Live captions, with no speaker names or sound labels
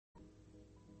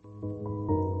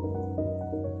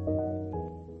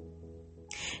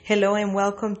Hello and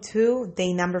welcome to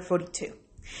day number 42.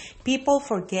 People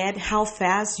forget how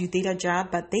fast you did a job,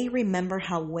 but they remember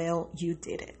how well you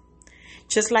did it.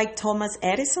 Just like Thomas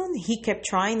Edison, he kept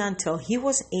trying until he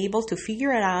was able to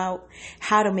figure it out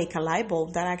how to make a light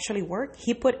bulb that actually worked.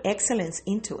 He put excellence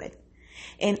into it.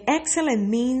 And excellent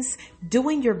means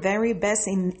doing your very best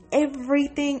in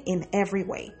everything, in every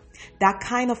way. That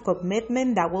kind of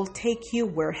commitment that will take you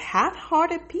where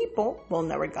half-hearted people will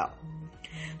never go.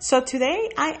 So today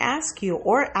I ask you,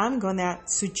 or I'm going to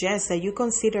suggest that you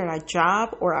consider a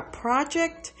job or a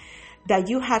project that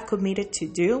you have committed to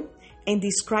do and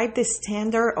describe the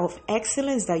standard of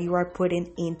excellence that you are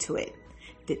putting into it.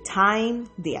 The time,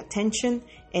 the attention,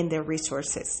 and the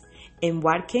resources. And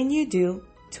what can you do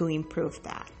to improve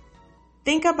that?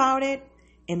 Think about it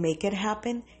and make it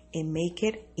happen and make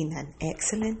it in an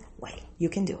excellent way. You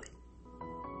can do it.